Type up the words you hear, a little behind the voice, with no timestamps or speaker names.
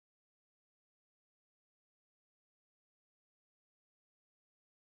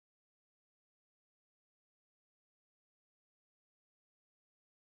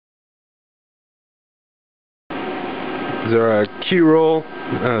These are a Q-Roll,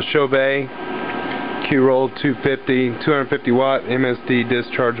 Chauvet Q-Roll 250 watt MSD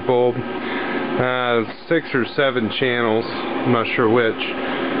discharge bulb. 6 or 7 channels, I'm not sure which.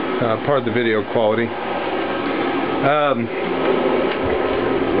 Part of the video quality.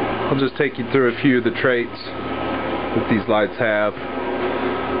 I'll just take you through a few of the traits that these lights have.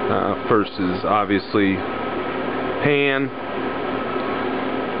 First is obviously pan,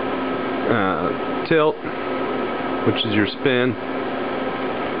 tilt, which is your spin.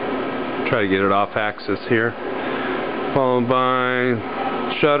 Try to get it off axis here. Followed by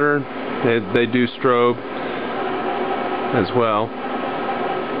shutter. They do strobe as well.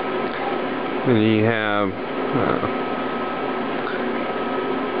 And you have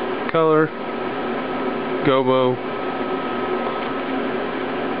color, gobo.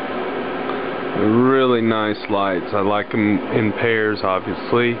 Really nice lights. I like them in pairs,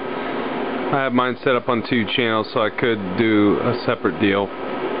 obviously. I have mine set up on 2 channels, so I could do a separate deal.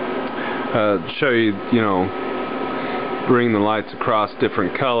 Show you, bring the lights across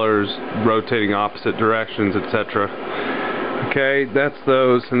different colors, rotating opposite directions, etc. Okay, that's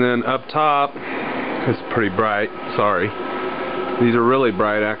those. And then up top, it's pretty bright. Sorry. These are really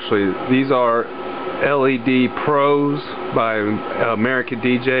bright, actually. These are LED Pros by American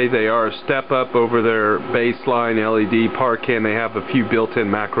DJ. They are a step up over their baseline LED Parcan. They have a few built-in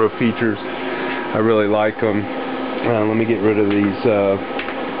macro features. I really like them. Let me get rid of these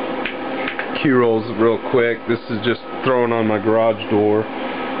Q-Rolls real quick. This is just thrown on my garage door.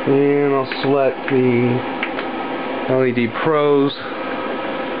 And I'll select the LED Pros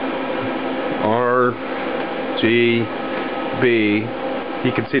RGB.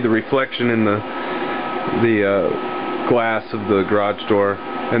 You can see the reflection in the glass of the garage door.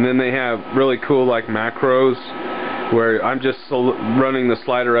 And then they have really cool like macros where I'm just running the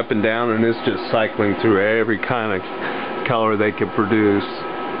slider up and down and it's just cycling through every kind of color they can produce.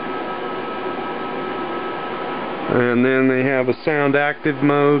 And then they have a sound active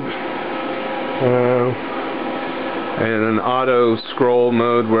mode and an auto scroll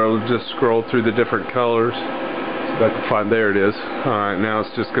mode where it'll just scroll through the different colors. See if I can find, there it is. Alright, now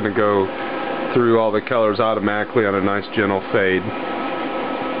it's just going to go through all the colors automatically on a nice gentle fade.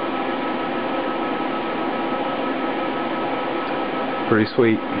 Pretty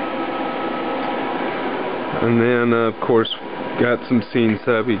sweet. And then of course got some scenes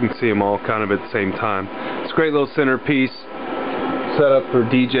set up. You can see them all kind of at the same time. It's a great little centerpiece set up for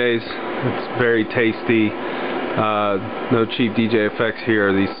DJs. It's very tasty. No cheap DJ effects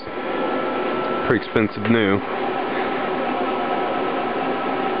here. These pretty expensive new.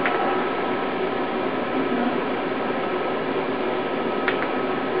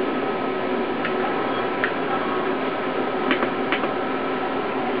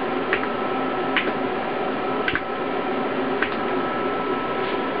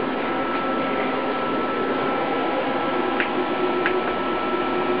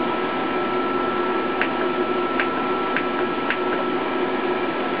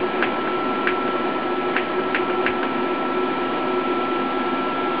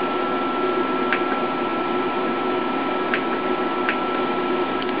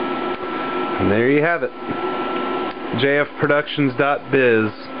 And there you have it.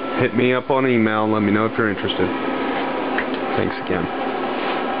 jfproductions.biz. Hit me up on email and let me know if you're interested. Thanks again.